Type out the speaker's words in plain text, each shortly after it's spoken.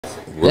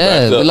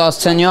Yeah, we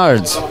lost 10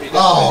 yards.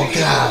 Oh,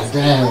 God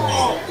damn.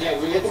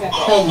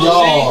 10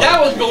 yards. That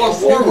was going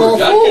forward.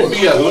 That could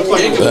be a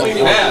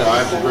incomplete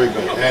pass.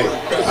 Hey,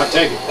 I'll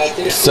take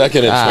it.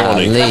 Second and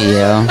 20.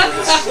 Yo.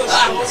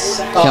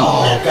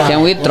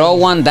 Can we throw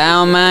one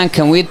down, man?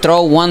 Can we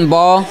throw one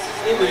ball?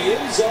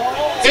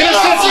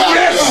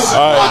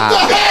 All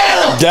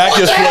right. Dak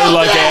has played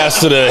like ass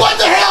today. What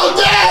the hell,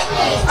 Dak?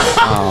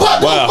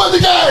 Put Cooper in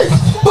the game.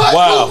 Put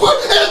Cooper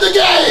in the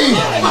game.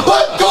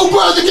 Put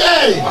Cooper in the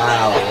game.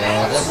 Wow,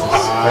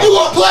 you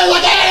gonna play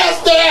like ass,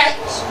 Dak?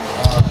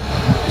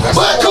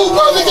 Put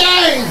Cooper in the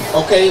game.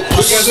 Okay.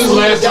 This is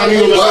last time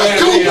you was Put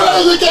Cooper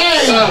in the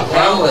game.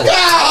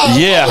 God,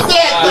 Yeah. What was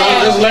that,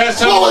 man? This last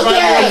time What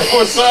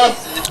was that?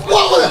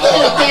 What was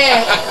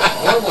that?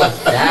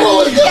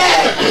 What was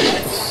that?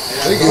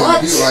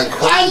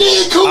 I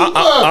need Cooper.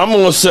 I'm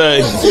going to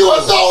say. You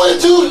were throwing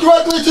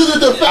directly to the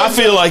defense. I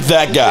feel like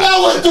that guy. That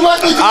was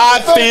directly to the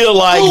I feel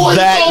like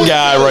that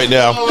guy right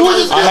now.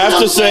 I have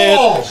to say it.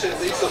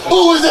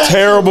 Who was that?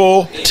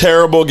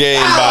 Terrible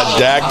game by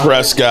Dak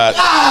Prescott.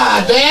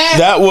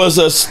 That was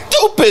a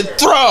stupid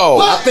throw.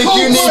 I think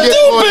you need Stupid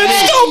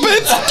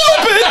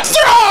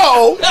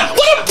throw.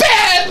 What a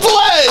bad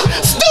play.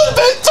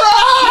 Stupid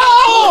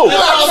throw.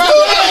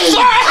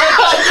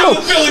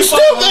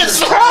 Stupid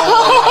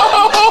throw.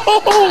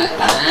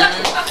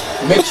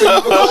 Make sure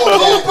you put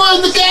Cooper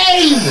in the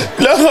game.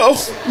 No.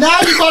 Now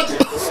you about to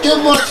give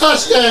him a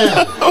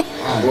touchdown.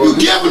 You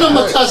giving him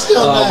a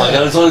touchdown. Oh my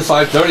God, it's only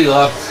 5:30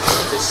 left.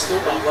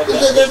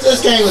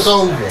 This game is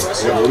over.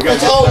 It's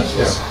over.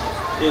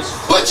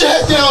 Put your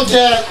head down,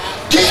 Jack.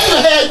 Keep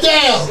your head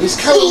down. You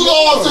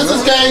lost in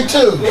this game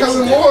too.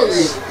 Kevin Morley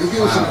is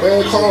giving some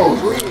bad calls.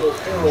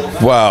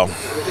 Wow.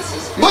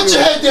 Put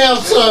your head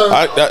down, sir.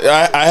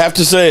 I have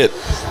to say it.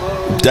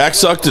 Dak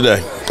sucked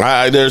today.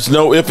 There's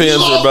no ifs,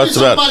 ands, or buts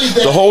about it.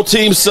 The whole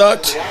team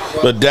sucked,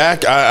 but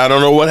Dak, I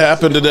don't know what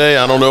happened today.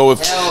 I don't know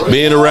if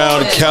being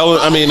around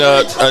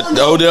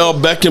Odell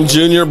Beckham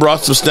Jr.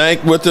 brought some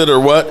stank with it or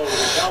what.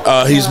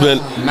 He's been.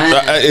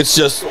 It's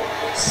just.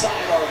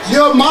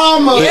 Your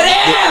mama.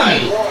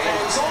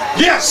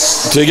 Yes.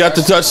 So he got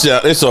the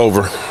touchdown. It's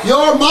over.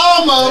 Your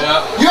mama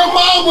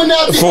will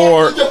not be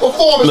happy with your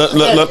performance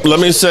today. Let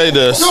me say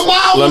this. Your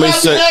mama will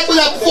not be happy with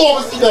that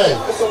performance today.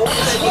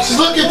 She's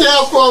looking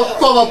down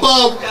from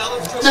above,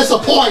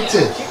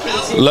 disappointed.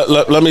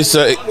 Let me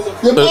say.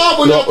 Your mom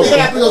will not be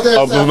happy with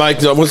that.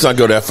 Mike, let's not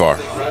go that far.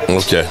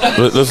 Okay.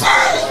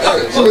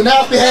 She will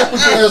not be happy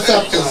with her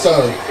interception,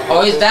 sir.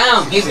 Oh, he's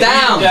down. He's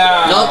down.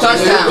 No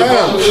touchdown.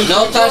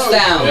 No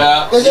touchdown.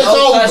 It's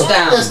No over.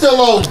 touchdown. It's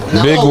still over.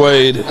 Big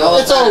Wade. No,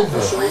 It's over.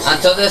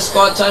 Until they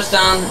score a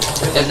touchdown,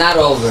 it's not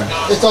over.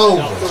 It's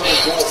over.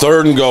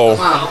 3rd and goal.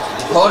 Come on.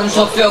 Hold him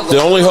to a field goal.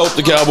 The only hope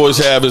the Cowboys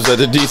have is that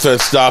the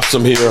defense stops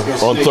them here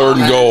on 3rd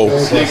and goal.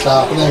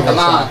 Come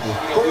on.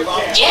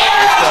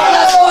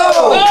 Yeah!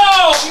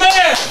 Oh,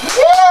 man!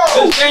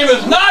 This game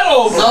is not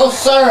over. No,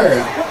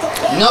 sir.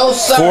 No,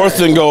 sir. 4th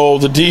and goal.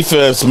 The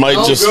defense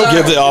might just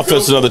give the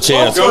offense another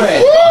chance. Go for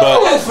it. But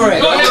Go for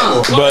it. Come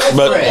on.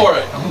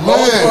 Go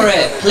for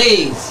it.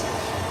 Please.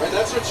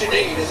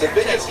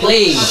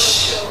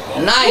 Please.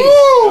 Nice.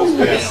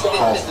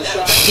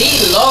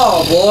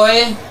 D-Law,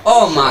 boy.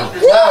 Oh, my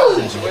God.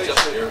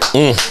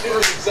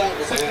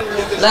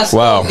 Let's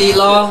go,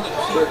 D-Law.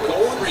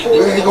 We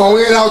ain't gonna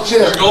win out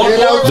yet.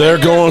 they're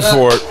going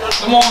for it.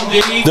 Come on,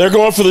 D. They're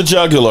going for the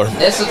jugular.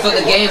 This is for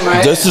the game right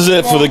here. This is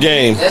it for the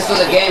game. This is for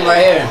the game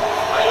right here.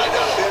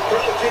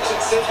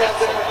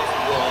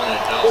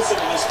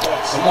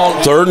 Come on,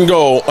 D. 3rd and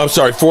goal. I'm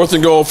sorry, 4th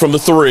and goal from the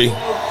 3.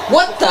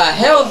 What the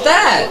hell is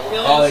that?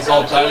 Oh, they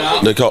called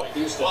timeout? They call.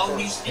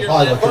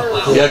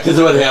 Yeah, because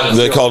of what happened.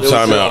 They called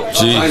timeout.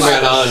 Jeez.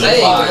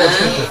 Hey,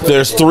 man.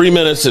 There's 3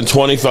 minutes and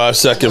 25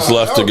 seconds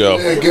left to go.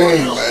 That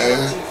game,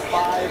 man.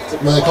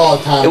 When they call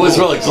it time. It was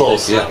really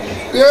close, yeah.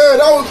 Yeah,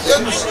 that was.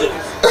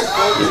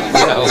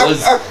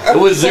 Yeah, it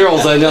was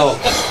zeros, I know.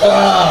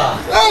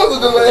 That was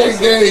a delayed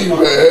game,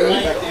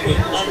 man.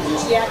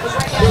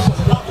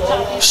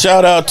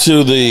 Shout out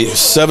to the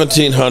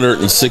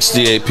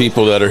 1,768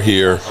 people that are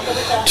here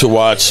to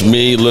watch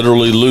me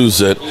literally lose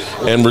it,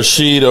 and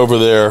Rashid over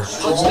there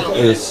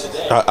is.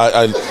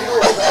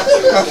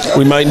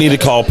 We might need to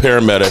call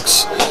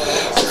paramedics.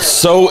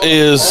 So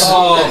is.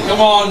 Oh, come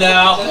on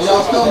now.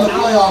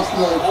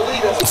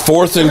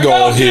 4th and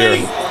goal here.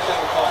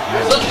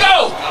 Let's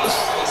go.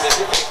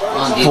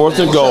 4th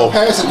and goal.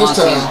 Pass it this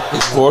time.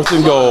 4th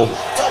and goal.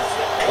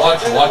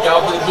 Watch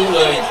out for the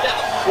bootleg.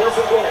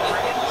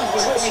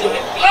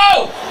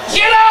 Oh!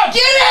 Get out!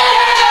 Get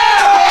out!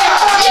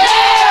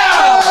 Yeah!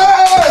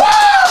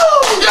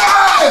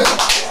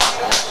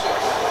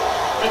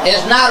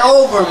 It's not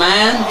over,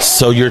 man.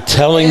 So you're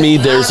telling me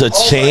there's a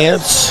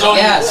chance? So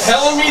Yes. you're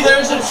telling me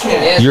there's a chance?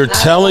 It's You're not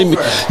telling me.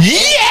 over.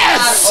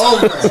 Yes!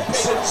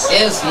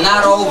 It's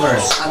not over.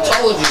 It's not over. I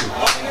told you.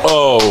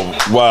 Oh,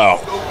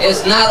 wow.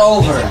 It's not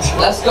over.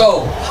 Let's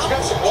go.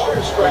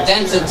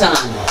 Redemption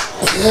time.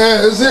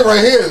 Yeah, that's it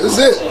right here. That's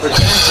it.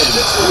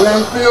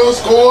 Field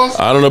score.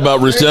 I don't know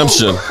about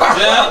redemption.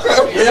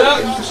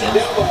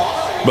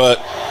 But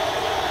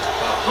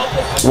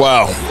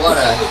wow. What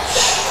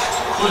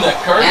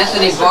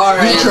Anthony Barr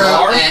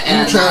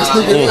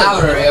and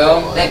Louder,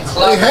 yo. They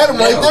had him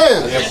right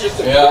there.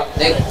 Yeah.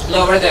 They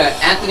over there.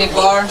 Anthony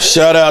Barr.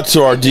 Shout out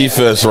to our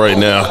defense right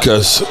now,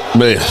 because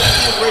man.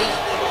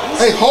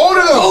 Hey, hold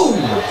it up.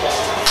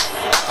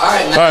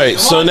 All right,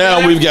 so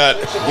now we've got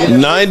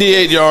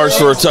 98 yards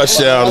for a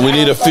touchdown. We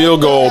need a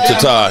field goal to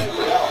tie.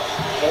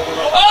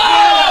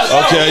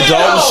 Okay,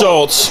 Dalton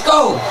Schultz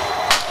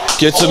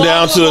gets him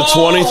down to the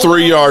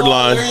 23-yard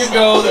line. There you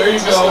go. There you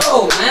go.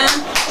 Oh, man.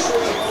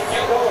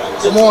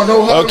 Come on,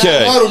 no huddle.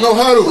 Okay. No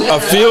huddle. A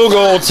field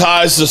goal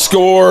ties the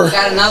score.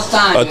 Got enough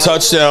time. A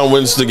touchdown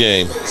wins the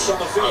game.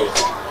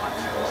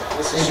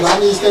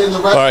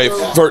 All right,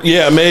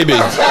 yeah, maybe.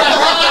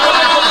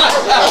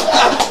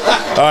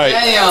 All right,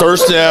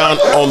 first down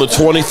on the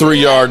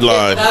 23-yard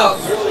line.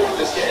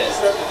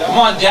 Come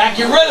on, Dak,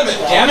 get rid of it.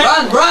 Damn it.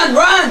 Run.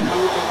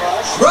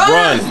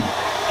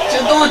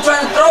 Just going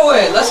trying to throw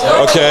it. Let's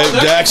go. Okay,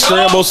 Dak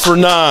scrambles for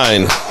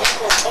 9.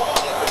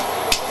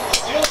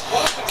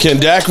 Can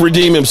Dak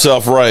redeem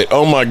himself right?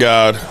 Oh, my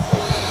God.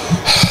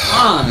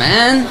 Come on,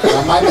 man. Look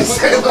at his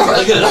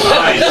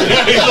eyes.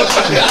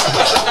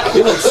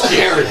 He looks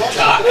scared.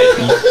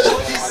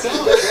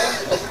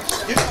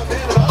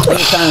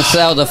 He's trying to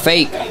sell the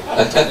fake.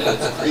 If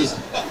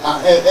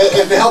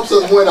it helps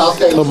us win, I'll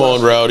stay. Come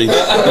on, Rowdy.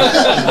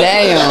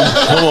 Damn.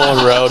 Come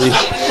on, Rowdy.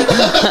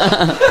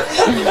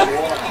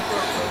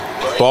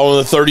 Ball in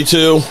the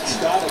 32.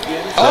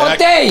 All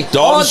day.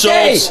 Dalton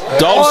Schultz.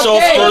 Dalton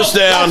Schultz first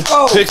down.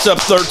 Picks up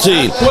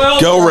 13.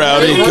 Go,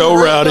 Rowdy. Go,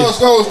 Rowdy. Let's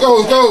go.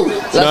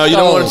 No, you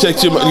don't want to take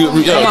too much. You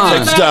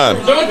take the time.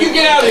 Don't you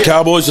get out of here.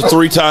 Cowboys are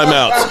 3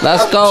 timeouts.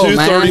 Let's go,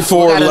 man.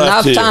 2:34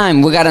 left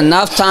here. We got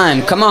enough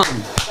time. Come on.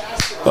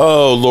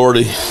 Oh,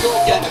 Lordy.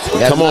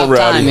 Come on,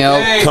 Rowdy.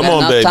 Come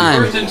on, baby.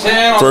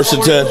 First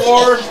and 10.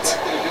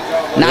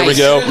 Nice. There we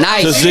go.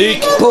 Nice. To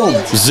Zeke. Boom.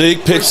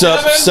 Zeke picks up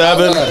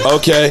 7.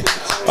 Okay.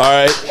 All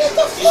right.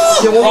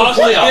 One more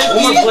playoff.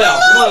 Come on,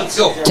 let's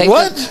go.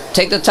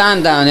 Take the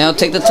time down, yo.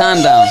 Take the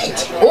time down.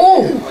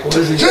 Oh,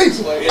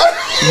 jeez.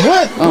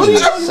 What? Oh,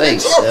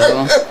 sakes,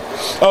 yo.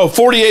 Oh,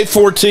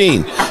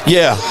 48-14.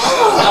 Yeah.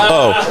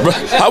 Oh,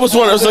 I was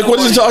wondering. I was like, what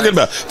is he talking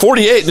about?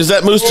 48. Is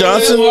that Moose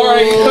Johnson? All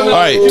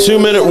right.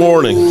 2-minute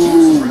warning.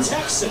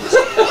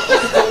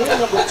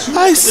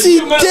 I see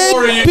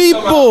dead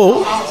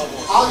people.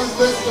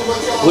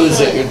 What is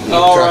it? You're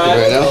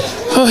tracking right now?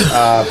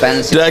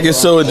 Dak is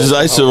so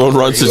indecisive on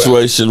run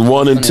situation.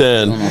 1 and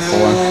 10.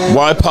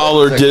 Why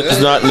Pollard is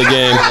not in the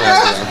game?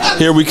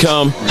 Here we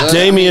come.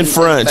 Damian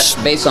French.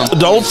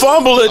 Don't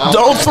fumble it.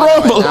 Don't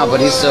fumble it. No, but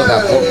he's still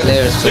got 4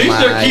 players. So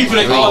they're keeping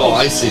it close.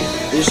 I see.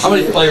 How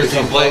many players do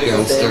you play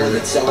against?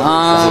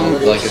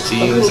 Like a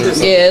team or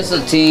something? Yeah, it's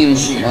a team.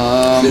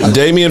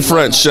 Damian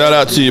French, shout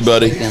out to you,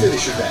 buddy.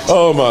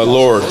 Oh my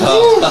Lord.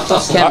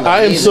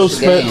 I am so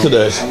spent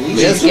today.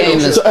 This game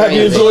is Have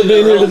you enjoyed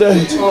being here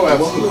today?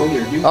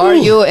 Are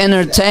you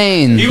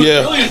entertained? He was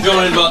really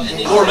enjoying it about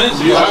 4 minutes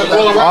ago.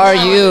 Are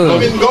you?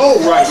 I'm in goal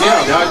right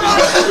now. Now I just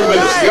got 3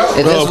 minutes to go.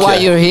 Is this why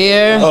you're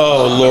here?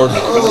 Oh Lord.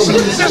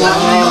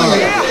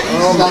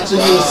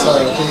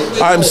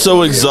 I'm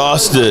so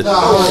exhausted.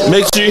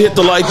 Make sure you hit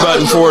the like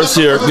button for us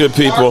here, good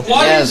people.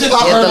 Yes, hit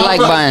the like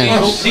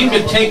button. Seem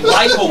to take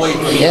life away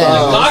from you.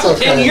 Yeah. Knock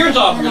 10 years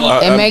off your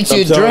life. It makes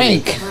you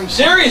drink.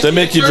 Seriously. They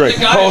make you drink.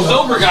 The guy, a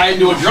sober guy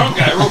into a drunk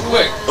guy real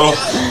quick.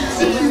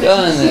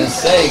 Goodness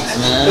sakes,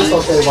 man. It's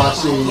okay,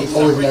 Washi. It's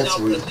always next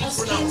week.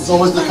 It's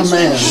always the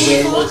command.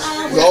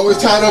 You're always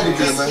tied up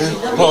again, man.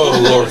 Oh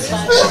Lord.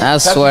 I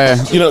swear.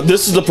 You know,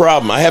 this is the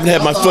problem. I haven't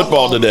had my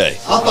football today.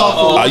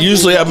 I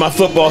usually have my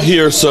football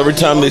here, so every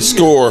time they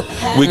score,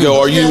 we go,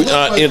 are you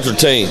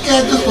entertained?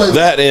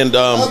 That and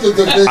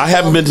I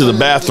haven't been to the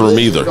bathroom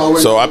either.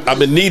 So I've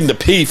been needing to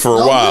pee for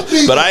a while.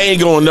 But I ain't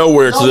going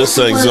nowhere till this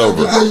thing's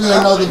over.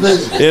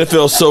 The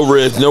NFL's so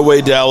rigged. No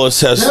way Dallas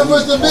has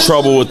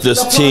trouble with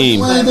this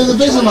team.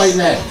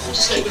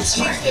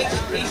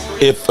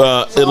 If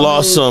it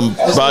lost some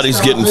bodies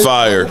getting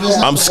fired,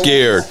 I'm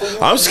scared.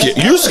 I'm scared.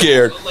 You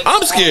scared?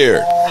 I'm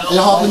scared.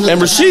 And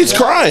Rashid's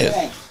crying.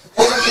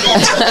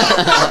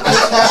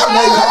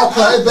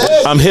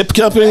 I'm hip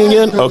cupping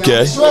again?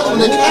 Okay.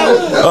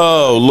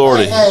 Oh,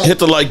 Lordy. Hit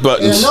the like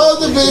buttons.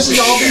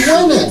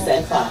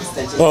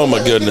 Oh, my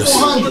goodness.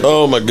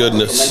 Oh, my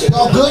goodness.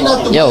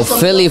 Yo,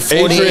 Philly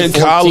 48-14. Adrian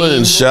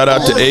Collins. Shout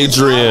out to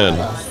Adrian.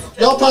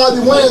 Y'all probably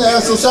winning the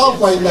NFC South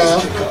right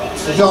now.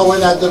 If y'all win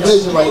that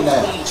division right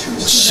now.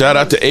 Shout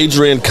out to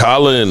Adrian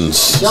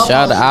Collins.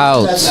 Shout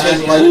out.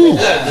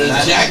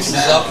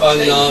 Jackson's up on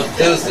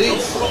Tennessee.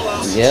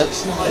 Yep.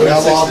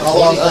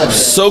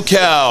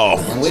 SoCal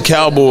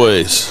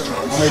Cowboys.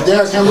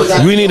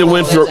 We need to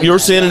win for your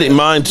sanity and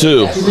mine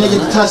too.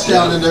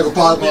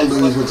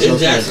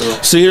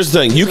 See, here's the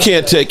thing. You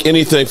can't take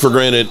anything for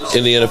granted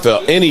in the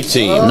NFL. Any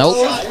team. Nope.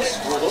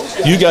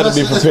 You got to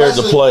be prepared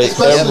to play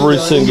every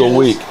single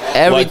week.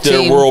 like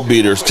they're world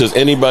beaters, because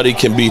anybody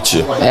can beat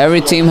you.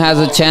 Every team has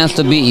a chance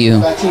to beat you.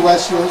 All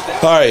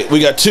right, we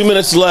got 2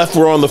 minutes left.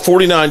 We're on the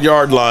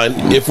 49-yard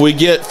line. If we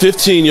get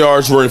 15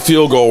 yards, we're in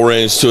field goal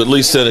range to at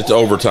least send it to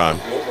overtime.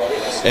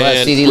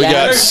 And we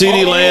got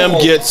CeeDee Lamb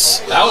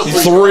gets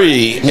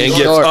 3 and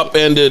gets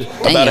upended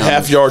about a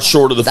half yard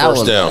short of the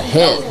first down.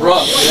 That was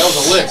rough. That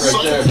was a lick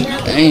right there.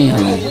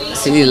 Damn.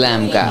 CeeDee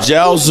Lamb got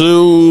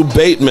Jalzu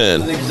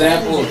Bateman. An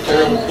example of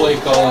terrible play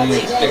calling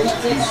and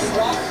execution.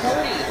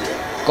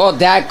 Go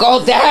Dak, go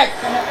Dak.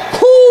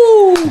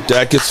 Woo!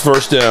 Dak gets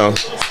first down.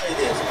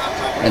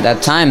 And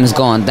that time is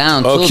going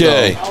down too.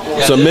 Okay,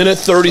 so minute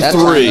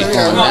 33.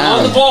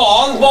 On the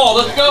ball,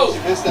 let's go.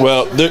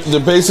 Well, they're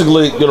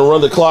basically going to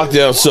run the clock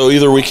down, so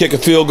either we kick a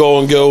field goal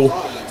and go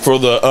for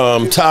the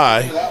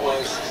tie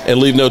and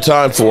leave no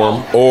time for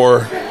them,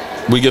 or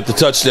we get the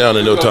touchdown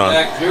in no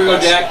time. Here we go,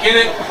 Dak. Get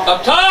it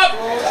up top.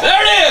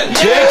 There it is.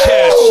 Big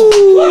catch.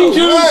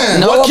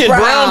 What can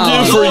Brown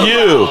do for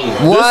you?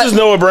 This is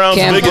Noah Brown's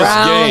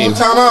biggest game.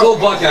 Go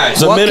Buckeyes.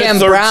 It's a minute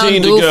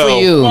 13 to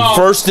go.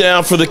 First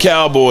down for the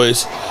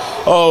Cowboys.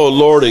 Oh,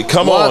 Lordy.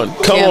 Come on,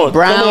 Rowdy. Come on,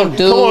 Rowdy.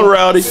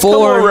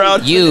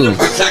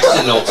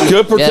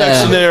 Good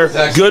protection there.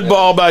 Good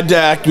ball by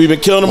Dak. We've been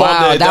killing them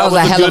all day. That was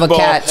a hell of a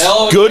catch.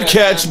 Good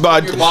catch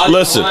by.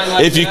 Listen,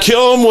 if you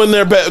kill them when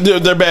they're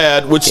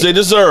bad, which they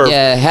deserve,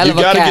 you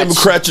got to give them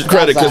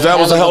credit because that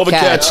was a hell of a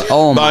catch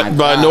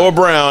by Noah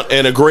Brown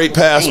and a great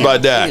pass by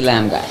Dak.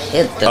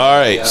 All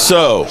right,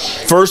 so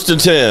 1st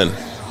and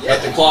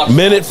 10.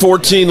 Minute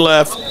 14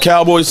 left.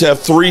 Cowboys have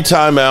 3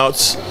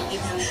 timeouts.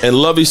 And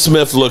Lovie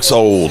Smith looks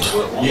old.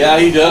 Yeah,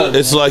 he does.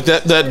 It's like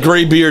that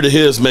gray beard of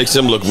his makes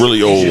him look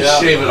really old. Yeah.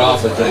 Shave it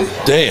off, I think.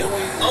 Damn.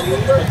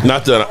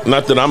 Not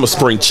that I'm a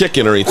spring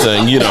chicken or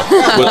anything, you know,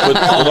 with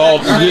all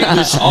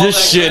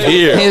this shit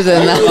here. He's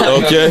a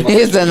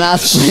not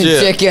spring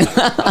chicken.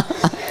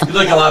 You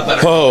look a lot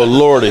better. Oh,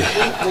 Lordy.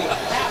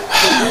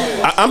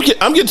 I'm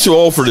getting too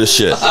old for this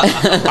shit.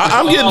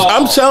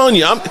 I'm telling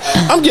you,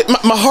 I'm getting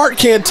my heart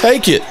can't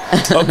take it.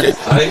 Okay.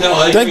 I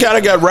know. Thank God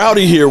I got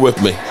Rowdy here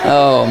with me.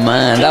 Oh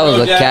man, that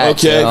was a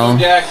catch.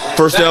 Okay.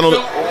 First down on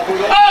the.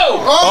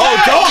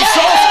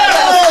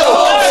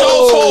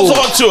 Holds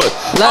on to it.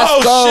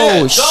 Let's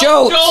go.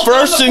 Shoot.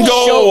 First and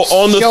goal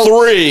on the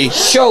 3.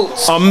 Shoot.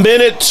 A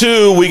minute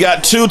 2. We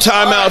got 2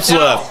 timeouts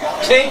left.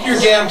 Take your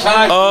damn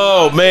time.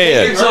 Oh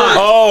man.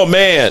 Oh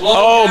man.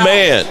 Oh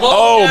man.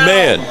 Oh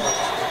man.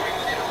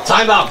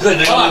 Timeout.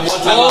 Good.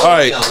 All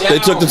right. They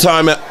took the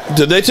timeout.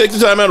 Did they take the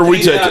timeout or we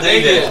take it?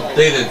 They did.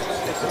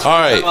 All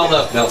right,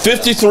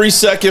 53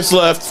 seconds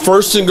left.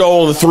 First and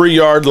goal on the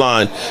 3-yard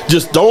line.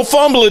 Just don't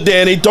fumble it,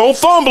 Danny. Don't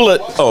fumble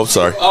it. Oh,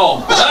 sorry.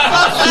 Oh.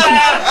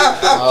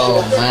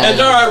 Man. That's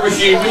all right,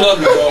 Rasheed. We love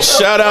you, bro.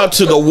 Shout out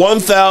to the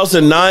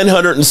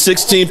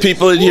 1,916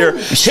 people in here.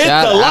 Hit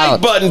the like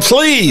button,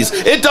 please.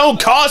 It don't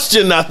cost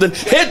you nothing.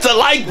 Hit the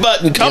like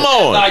button. Come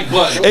on.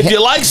 If you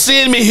like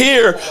seeing me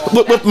here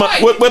with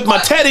my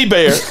teddy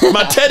bear,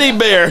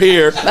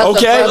 here,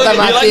 okay? If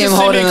you like to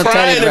see me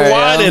crying and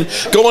whining,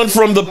 going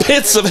from the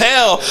pits of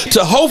hell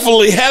to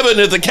hopefully heaven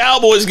if the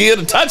Cowboys can get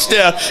a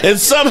touchdown and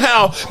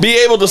somehow be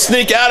able to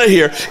sneak out of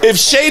here. If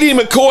Shady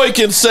McCoy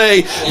can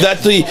say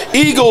that the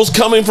Eagles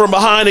coming from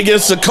behind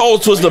against the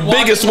Colts was the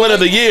biggest win of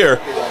the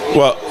year,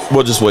 well,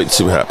 we'll just wait and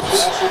see what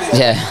happens.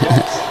 Yeah.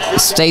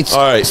 Stay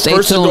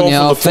first tuned,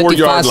 yo.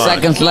 55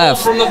 seconds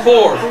left. From the 4.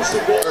 All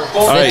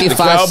right, the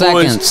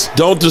Cowboys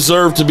don't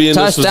deserve to be in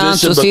this position, Touchdown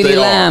to but they CeeDee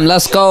Lamb. are.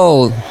 Let's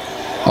go.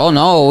 Oh,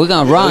 no. We're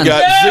going to run. We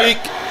got Zeke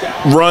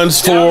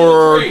runs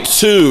for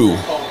 2.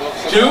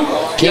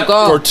 Keep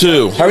going. For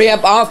 2. Hurry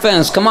up,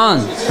 offense. Come on.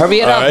 Hurry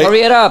it up.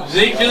 Hurry it up.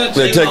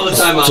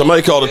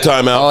 Somebody called a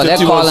timeout. Oh, they're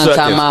calling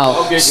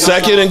timeout. Okay,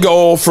 2nd and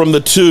goal from the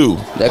 2.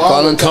 They're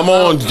calling Come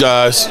on,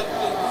 guys.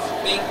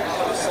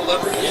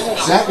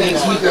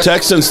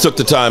 Texans took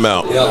the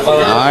timeout. All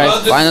right,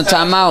 final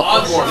timeout.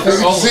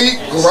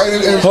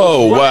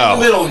 Oh, wow.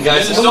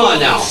 Come on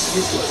now.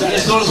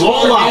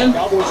 Roll out.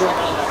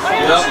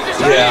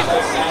 Yeah.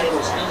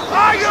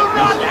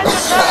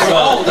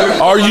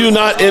 Are you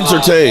not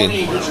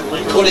entertained?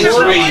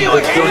 23,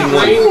 like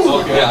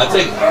 31. Yeah, I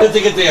think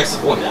they get the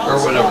extra point or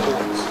whatever.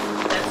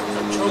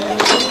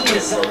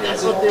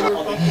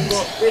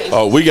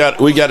 Oh, we got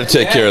to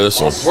take care of this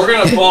one. We're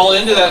gonna fall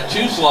into that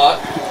 2 slot.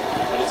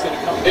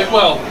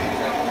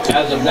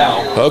 As of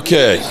now.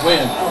 Okay.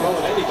 Win.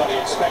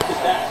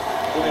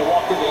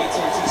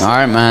 All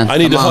right, man. I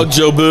need to hug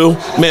Joe Boo.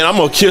 Man, I'm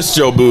gonna kiss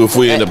Joe Boo if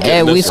we end up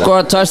getting this. We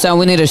scored a touchdown.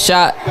 We need a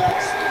shot.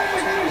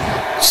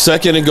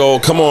 2nd and goal.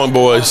 Come on,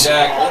 boys.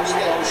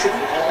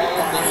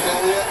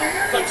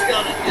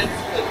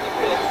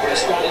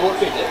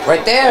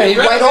 Right there. He's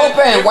wide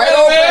open. Wide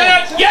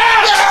open. Yeah!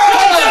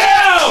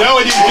 No,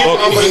 he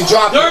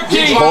dropped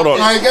it. Hold on.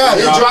 My God,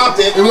 he dropped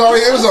it. It was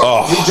already.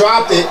 He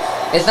dropped it.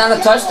 It's not a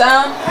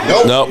touchdown?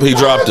 Nope, he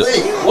dropped it.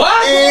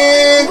 What?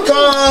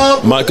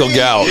 Income. Michael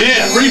Gallup.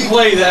 Yeah,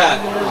 replay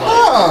that.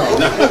 Oh.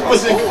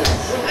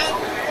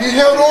 He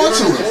held on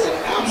to it.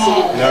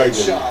 No, he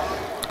didn't.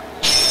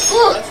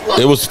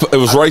 It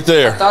was right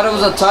there. I thought it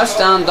was a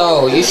touchdown,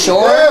 though. You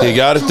sure? He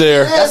got it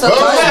there. That's a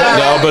touchdown.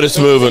 No, but it's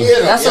moving.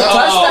 That's a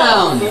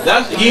touchdown.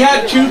 He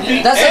had 2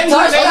 feet. That's a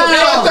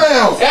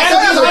touchdown.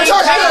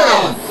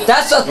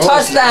 That's a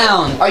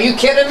touchdown. Are you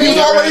kidding me? He's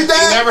already down.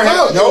 He never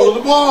had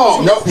the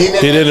ball. Nope, He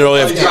didn't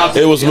really have.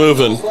 It was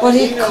moving. But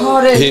he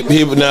caught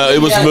it. No,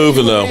 it was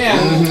moving though.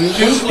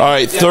 All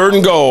right, 3rd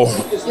and goal.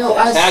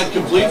 Had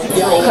complete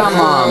control. Come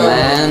on,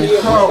 man.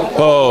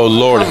 Oh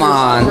Lord. Come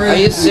on. Are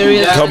you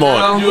serious? Come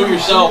on. Do it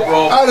yourself,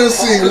 bro. I done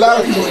seen a lot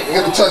of people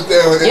get a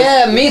touchdown.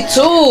 Yeah, me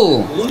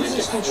too.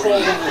 Loses control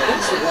of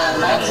Instagram.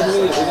 That to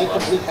me is an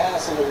incomplete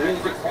pass and a really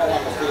big crowd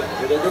out the field.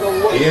 They're going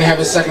to work. He didn't have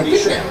his second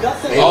foot down.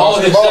 Oh,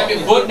 his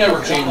second foot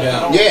never came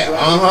down.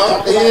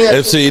 Yeah,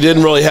 And see, he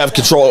didn't really have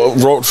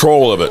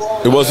control of it.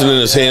 It wasn't in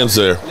his hands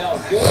there. No,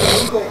 good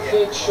legal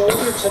kick,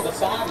 shoulder to the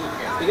body.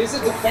 It is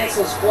a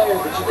defenseless player,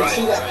 but you can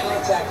see that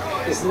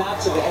contact is not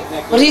to the head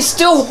neck. But he's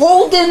still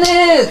holding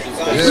it.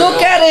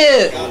 Look at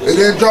it. And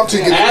then drop to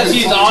get As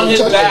he's on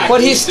his back. But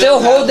he's still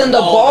holding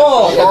the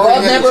ball. The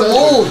ball never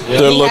moved.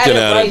 They're looking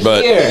at it,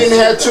 but He didn't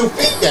have 2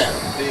 feet down.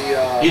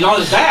 He's on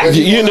his back.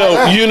 you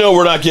know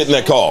we're not getting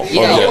that call.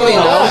 Yeah, you already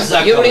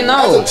know. You already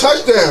know. That's a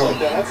touchdown.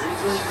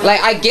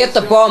 Like, I get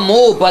the ball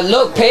moved, but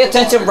look, pay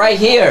attention right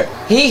here.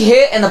 He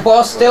hit and the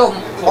ball's still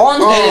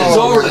on It's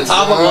him. over the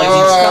top of him like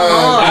he's Come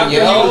on, After he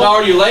was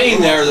already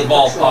laying there, the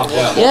ball popped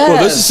out. Yeah.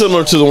 Well, this is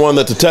similar to the one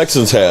that the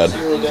Texans had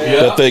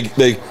that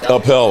they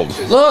upheld.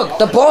 Look,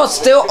 the ball's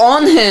still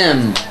on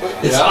him.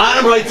 It's on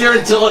him right there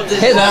until it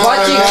His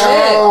butt cheeks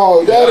hit.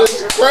 Oh, that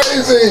is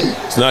crazy.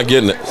 It's not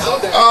getting it.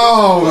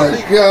 Oh my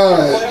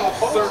God.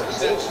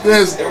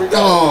 This.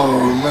 Oh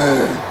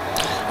man.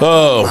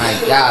 Oh. My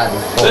God.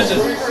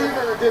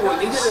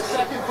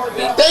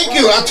 Thank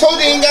you. I told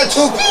you he ain't got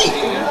 2 feet.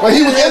 But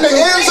he was in the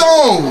end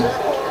zone.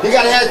 He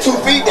gotta have 2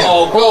 feet down.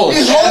 Oh, go.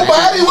 His whole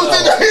body was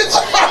in the end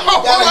zone.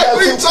 What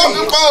are you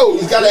talking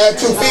about? He's gotta have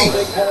 2 feet.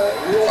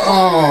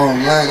 Oh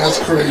man, that's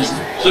crazy.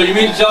 So you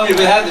mean to tell me if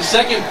it had the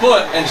second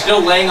foot and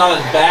still laying on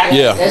his back?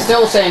 Yeah. They're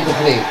still saying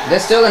complete. They're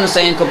still gonna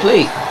say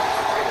incomplete.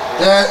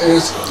 That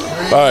is.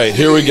 All right,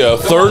 here we go.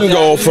 3rd and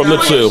goal from the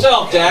 2.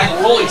 Yourself, Dak.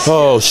 Holy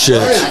Oh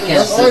shit. I can't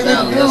That's all sit you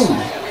down do. this one.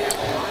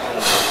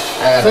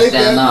 I gotta Fake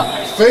stand that. up.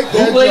 Fake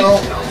that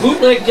jump.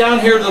 bootleg down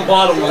here to the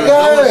bottom. Where there's no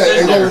one Yeah, sitting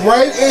and there. go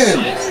right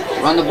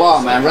in. Run the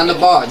ball, man. Run the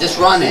ball. Just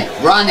run it.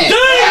 Run it.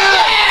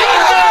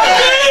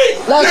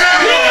 Let's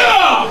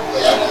Yeah!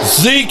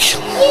 Zeke.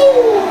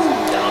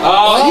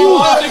 Oh, you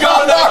want to go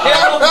to that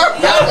camera?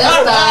 Not this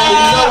time.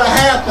 You know what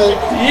happened?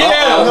 You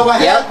Yeah. know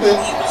what Yep.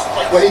 happened?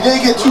 Well, he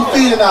did get 2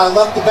 feet and I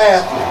left the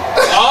bathroom.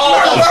 Oh,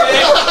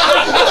 okay.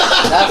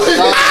 Let's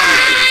go.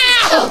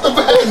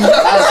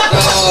 Let's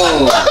go.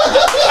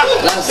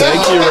 Let's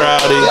Thank go. you,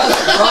 Rowdy.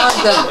 Just run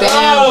the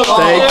damn ball.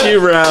 Thank you,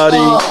 Rowdy.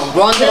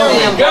 Run the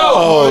damn ball.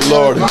 Oh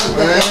Lord. Run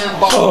the damn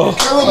ball.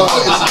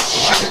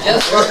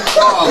 Just run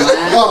the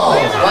ball,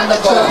 man. Run the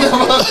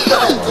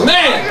ball.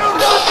 Man.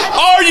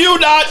 Are you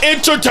not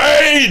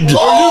entertained?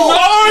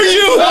 Are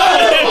you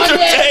not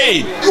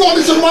entertained? You want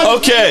me some money?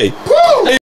 Okay.